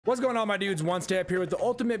What's going on, my dudes? Onestep here with the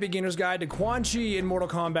ultimate beginner's guide to Quan Chi in Mortal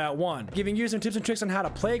Kombat 1. Giving you some tips and tricks on how to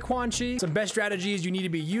play Quan Chi, some best strategies you need to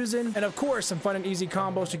be using, and of course, some fun and easy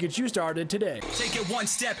combos to get you started today. Take it one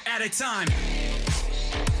step at a time.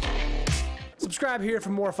 Subscribe here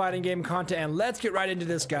for more fighting game content, and let's get right into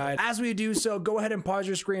this guide. As we do so, go ahead and pause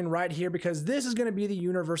your screen right here because this is going to be the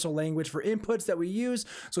universal language for inputs that we use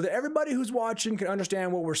so that everybody who's watching can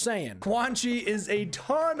understand what we're saying. Quan Chi is a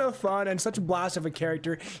ton of fun and such a blast of a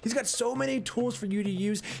character. He's got so many tools for you to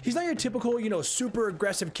use. He's not your typical, super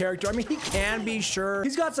aggressive character. I mean, he can be, sure.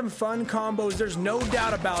 He's got some fun combos, there's no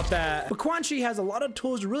doubt about that. But Quan Chi has a lot of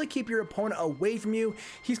tools to really keep your opponent away from you.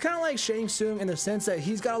 He's kind of like Shang Tsung in the sense that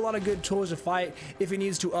he's got a lot of good tools to fight if he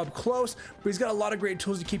needs to up close, but he's got a lot of great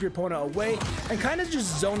tools to keep your opponent away and kind of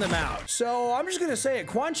just zone them out. So I'm just gonna say it,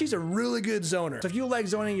 Quan Chi's a really good zoner. So if you like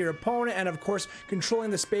zoning your opponent and of course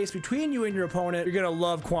controlling the space between you and your opponent, you're gonna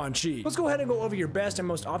love Quan Chi. Let's go ahead and go over your best and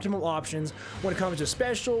most optimal options when it comes to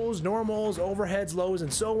specials, normals, overheads, lows,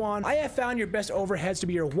 and so on. I have found your best overheads to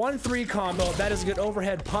be your 1-3 combo. That is a good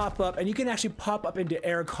overhead pop-up, and you can actually pop up into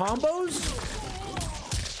air combos,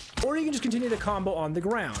 or you can just continue the combo on the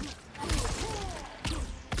ground.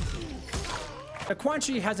 Now, Quan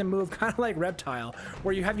Chi has a move kind of like Reptile,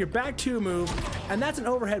 where you have your back 2 move, and that's an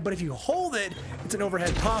overhead, but if you hold it, it's an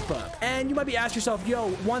overhead pop-up. And you might be asking yourself,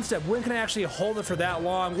 yo, Onestep, when can I actually hold it for that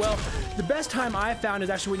long? Well, the best time I've found is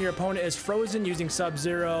actually when your opponent is frozen using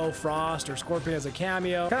Sub-Zero, Frost, or Scorpion as a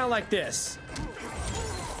cameo, kind of like this.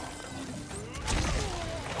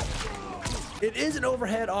 It is an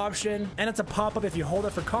overhead option, and it's a pop-up if you hold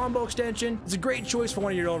it for combo extension. It's a great choice for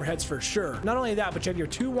one of your overheads for sure. Not only that, but you have your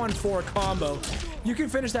 2-1-4 combo. You can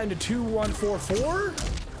finish that into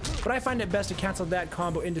 2-1-4-4, but I find it best to cancel that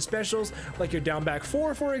combo into specials, like your down back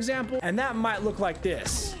 4, for example, and that might look like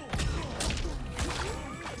this.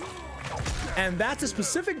 And that's a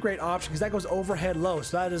specific great option because that goes overhead low,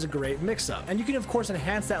 so that is a great mix-up. And you can of course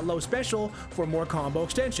enhance that low special for more combo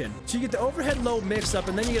extension. So you get the overhead low mix-up,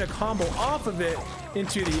 and then you get a combo off of it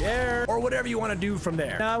into the air, or whatever you want to do from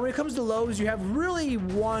there. Now when it comes to lows, you have really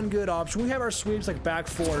one good option. We have our sweeps like back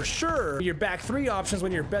 4, sure. Your back 3 options,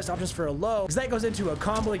 one of your best options for a low, because that goes into a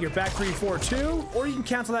combo like your back 3-4-2, or you can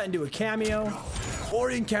cancel that into a cameo,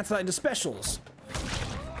 or you can cancel that into specials.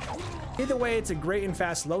 Either way, it's a great and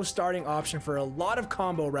fast low starting option for a lot of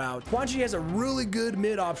combo routes. Quan Chi has a really good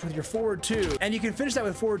mid option with your forward 2, and you can finish that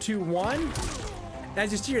with forward 2-1.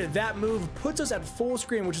 As you see here, that move puts us at full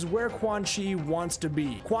screen, which is where Quan Chi wants to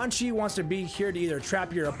be. Quan Chi wants to be here to either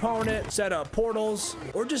trap your opponent, set up portals,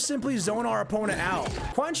 or just simply zone our opponent out.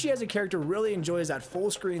 Quan Chi as a character really enjoys that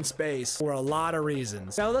full screen space for a lot of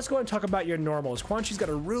reasons. Now let's go ahead and talk about your normals. Quan Chi's got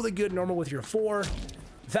a really good normal with your 4.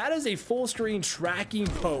 That is a full screen tracking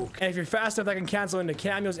poke, and if you're fast enough, that can cancel into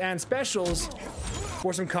cameos and specials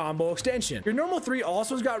for some combo extension. Your normal 3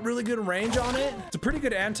 also has got really good range on it. It's a pretty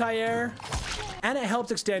good anti-air, and it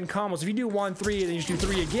helps extend combos. If you do 1-3 and then you just do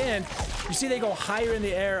 3 again, you see they go higher in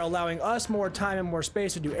the air, allowing us more time and more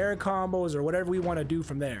space to do air combos or whatever we want to do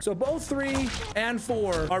from there. So both 3 and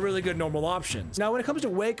 4 are really good normal options. Now when it comes to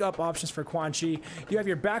wake up options for Quan Chi, you have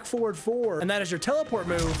your back forward 4, and that is your teleport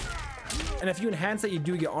move. And if you enhance that, you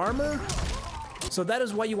do get armor. So that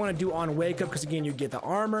is what you want to do on wake up, because again, you get the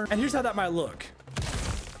armor. And here's how that might look.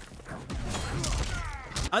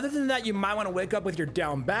 Other than that, you might want to wake up with your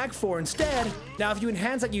down back 4 instead. Now, if you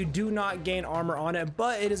enhance that, you do not gain armor on it,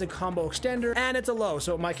 but it is a combo extender and it's a low,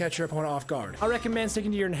 so it might catch your opponent off guard. I recommend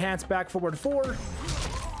sticking to your enhanced back forward 4,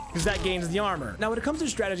 because that gains the armor. Now when it comes to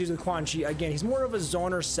strategies with Quan Chi, again, he's more of a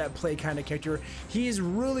zoner set play kind of character. He's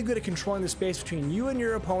really good at controlling the space between you and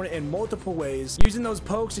your opponent in multiple ways, using those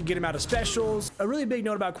pokes to get him out of specials. A really big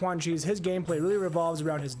note about Quan Chi is his gameplay really revolves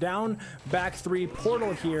around his down back 3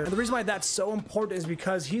 portal here. And the reason why that's so important is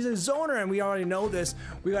because he's a zoner, and we already know this.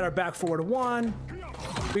 We got our back forward 1,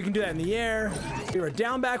 we can do that in the air. We have our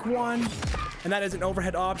down back 1, and that is an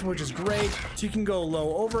overhead option, which is great. So you can go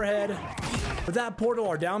low overhead. With that portal,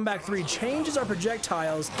 our down back 3 changes our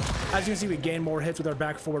projectiles. As you can see, we gain more hits with our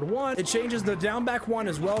back forward 1. It changes the down back 1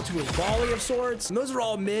 as well to a volley of sorts. And those are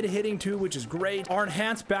all mid hitting too, which is great. Our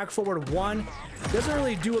enhanced back forward 1 doesn't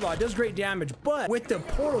really do a lot. It does great damage, but with the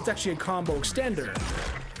portal, it's actually a combo extender.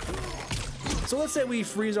 So let's say we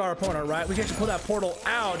freeze our opponent, right? We can actually pull that portal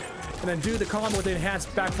out and then do the combo with the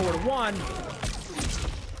enhanced back forward 1.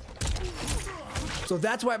 So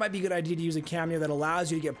that's why it might be a good idea to use a cameo that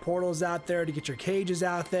allows you to get portals out there, to get your cages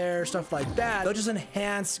out there, stuff like that. They'll just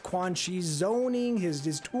enhance Quan Chi's zoning,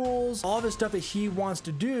 his tools, all the stuff that he wants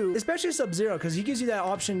to do, especially Sub-Zero, because he gives you that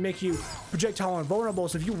option to make you projectile invulnerable.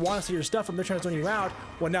 So if you want to see your stuff from, they're trying to zone you out,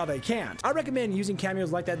 well, now they can't. I recommend using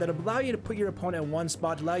cameos like that that allow you to put your opponent in one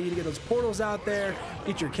spot, to allow you to get those portals out there,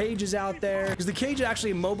 get your cages out there, because the cage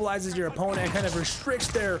actually immobilizes your opponent and kind of restricts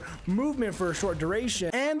their movement for a short duration.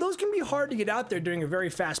 And those can be hard to get out there during a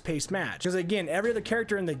very fast-paced match, because again, every other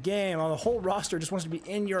character in the game on the whole roster just wants to be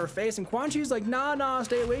in your face, and Quan Chi's like, nah,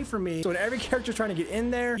 stay away from me. So when every character's trying to get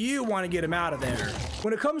in there, you want to get him out of there.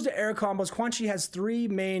 When it comes to air combos, Quan Chi has 3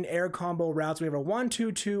 main air combo routes. We have our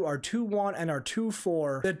 1-2-2, our 2-1, and our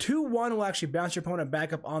 2-4. The 2-1 will actually bounce your opponent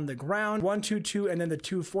back up on the ground. 1-2-2, and then the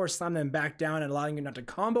 2-4 slam them back down and allowing you not to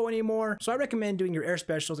combo anymore. So I recommend doing your air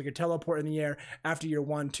specials like your teleport in the air after your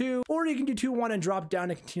 1-2, or you can do 2-1 and drop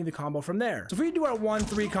down and continue the combo from there. So if we do our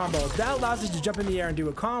 1-3 combo, that allows us to jump in the air and do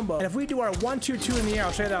a combo. And if we do our 1-2-2 in the air,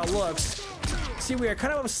 I'll show you how it looks. See, we are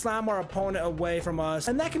kind of slam our opponent away from us,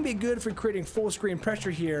 and that can be good for creating full screen pressure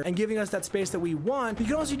here and giving us that space that we want. You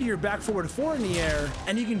can also do your back forward 4 in the air,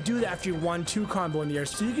 and you can do that after your 1-2 combo in the air.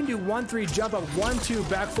 So you can do 1-3 jump up, 1-2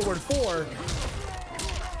 back forward 4,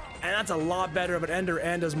 and that's a lot better of an ender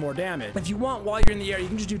and does more damage. If you want, while you're in the air, you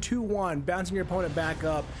can just do 2-1, bouncing your opponent back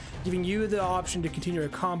up, giving you the option to continue a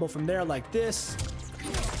combo from there like this.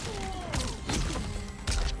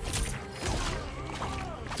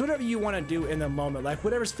 So whatever you want to do in the moment, like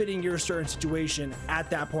whatever's fitting your certain situation at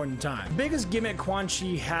that point in time. The biggest gimmick Quan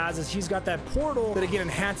Chi has is he's got that portal that again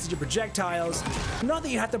enhances your projectiles. Not that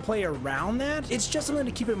you have to play around that, it's just something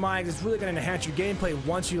to keep in mind, because it's really going to enhance your gameplay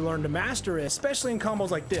once you learn to master it, especially in combos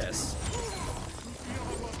like this.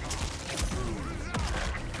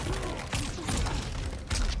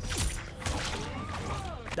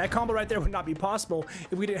 That combo right there would not be possible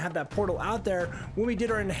if we didn't have that portal out there when we did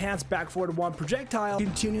our enhanced back forward 1 projectile,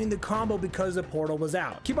 continuing the combo because the portal was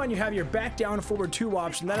out. Keep on, you have your back down forward 2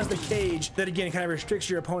 option. That is the cage that again kind of restricts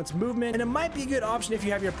your opponent's movement, and it might be a good option if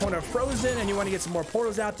you have your opponent frozen and you want to get some more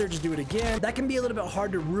portals out there. Just do it again. That can be a little bit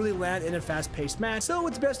hard to really land in a fast-paced match, so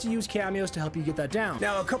it's best to use cameos to help you get that down.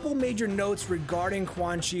 Now, a couple major notes regarding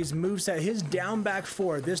Quan Chi's moveset. His down back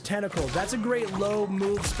 4, this tentacle, that's a great low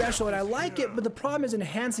move special, and I like it, but the problem is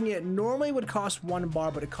enhancing it normally would cost 1 bar,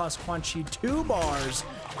 but it costs Quan Chi 2 bars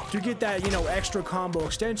to get that, you know, extra combo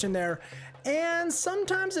extension there. And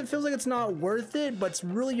sometimes it feels like it's not worth it, but it's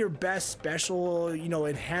really your best special, you know,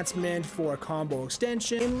 enhancement for a combo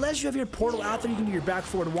extension. Unless you have your portal out there, you can do your back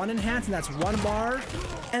forward 1 enhance, and that's 1 bar.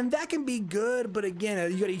 And that can be good, but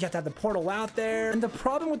again, you have to have the portal out there. And the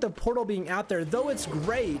problem with the portal being out there, though it's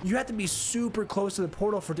great, you have to be super close to the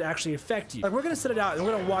portal for it to actually affect you. Like, we're gonna set it out and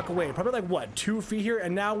we're gonna walk away, probably like what, 2 feet here,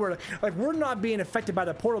 and now we're not being affected by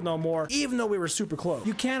the portal no more, even though we were super close.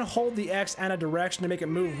 You can hold the X and a direction to make it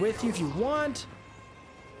move with you if you want,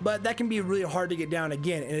 but that can be really hard to get down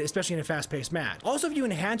again, especially in a fast-paced match. Also, if you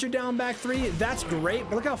enhance your down back 3, that's great,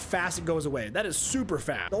 but look how fast it goes away. That is super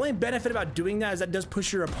fast. The only benefit about doing that is that it does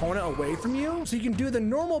push your opponent away from you. So you can do the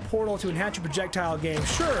normal portal to enhance your projectile game.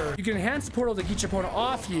 Sure, you can enhance the portal to get your opponent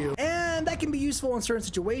off you, and that can be useful in certain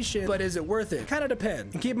situations, but is it worth it? Kind of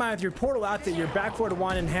depends. And keep in mind, with your portal out there, your back forward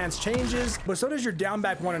 1 enhanced changes, but so does your down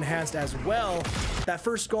back 1 enhanced as well. That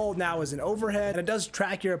first skull now is an overhead, and it does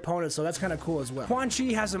track your opponent, so that's kind of cool as well. Quan Chi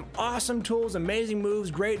has some awesome tools, amazing moves,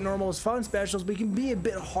 great normals, fun specials, but it can be a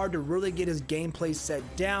bit hard to really get his gameplay set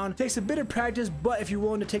down. It takes a bit of practice, but if you're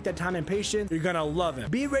willing to take that time and patience, you're gonna love him.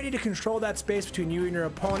 Be ready to control that space between you and your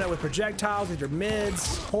opponent with projectiles, with your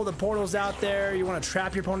mids, hold the portals out there. You want to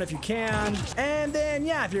trap your opponent if you can, and then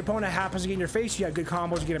yeah, if your opponent happens to get in your face, you have good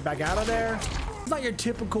combos to get it back out of there. It's not your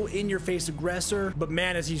typical in-your-face aggressor, but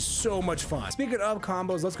man, is he so much fun. Speaking of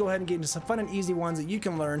combos, let's go ahead and get into some fun and easy ones that you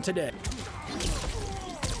can learn today.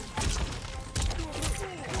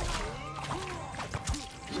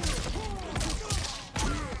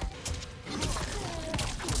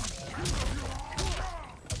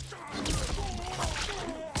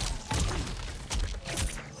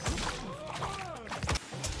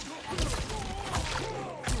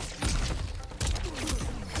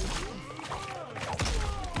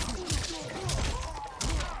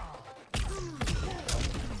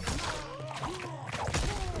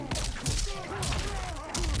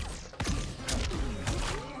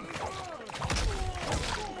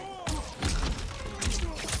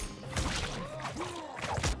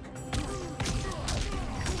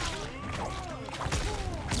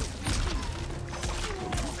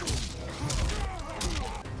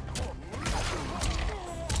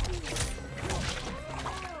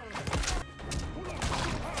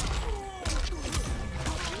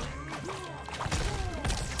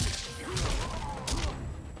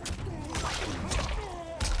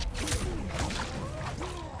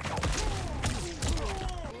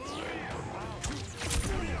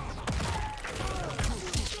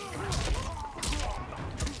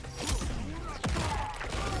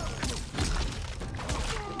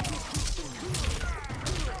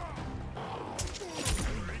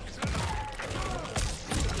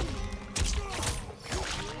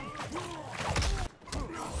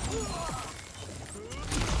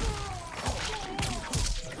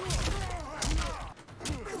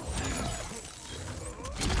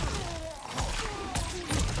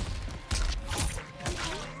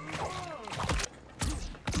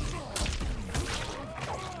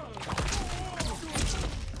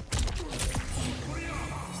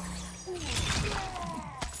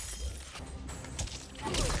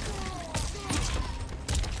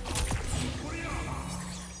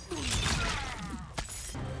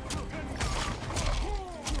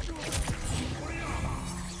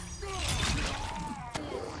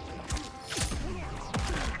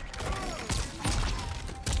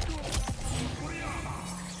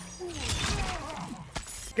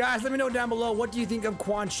 Guys, let me know down below, what do you think of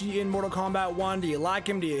Quan Chi in Mortal Kombat 1? Do you like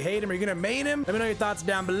him? Do you hate him? Are you gonna main him? Let me know your thoughts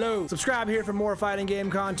down below. Subscribe here for more fighting game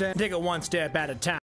content. Take it one step at a time.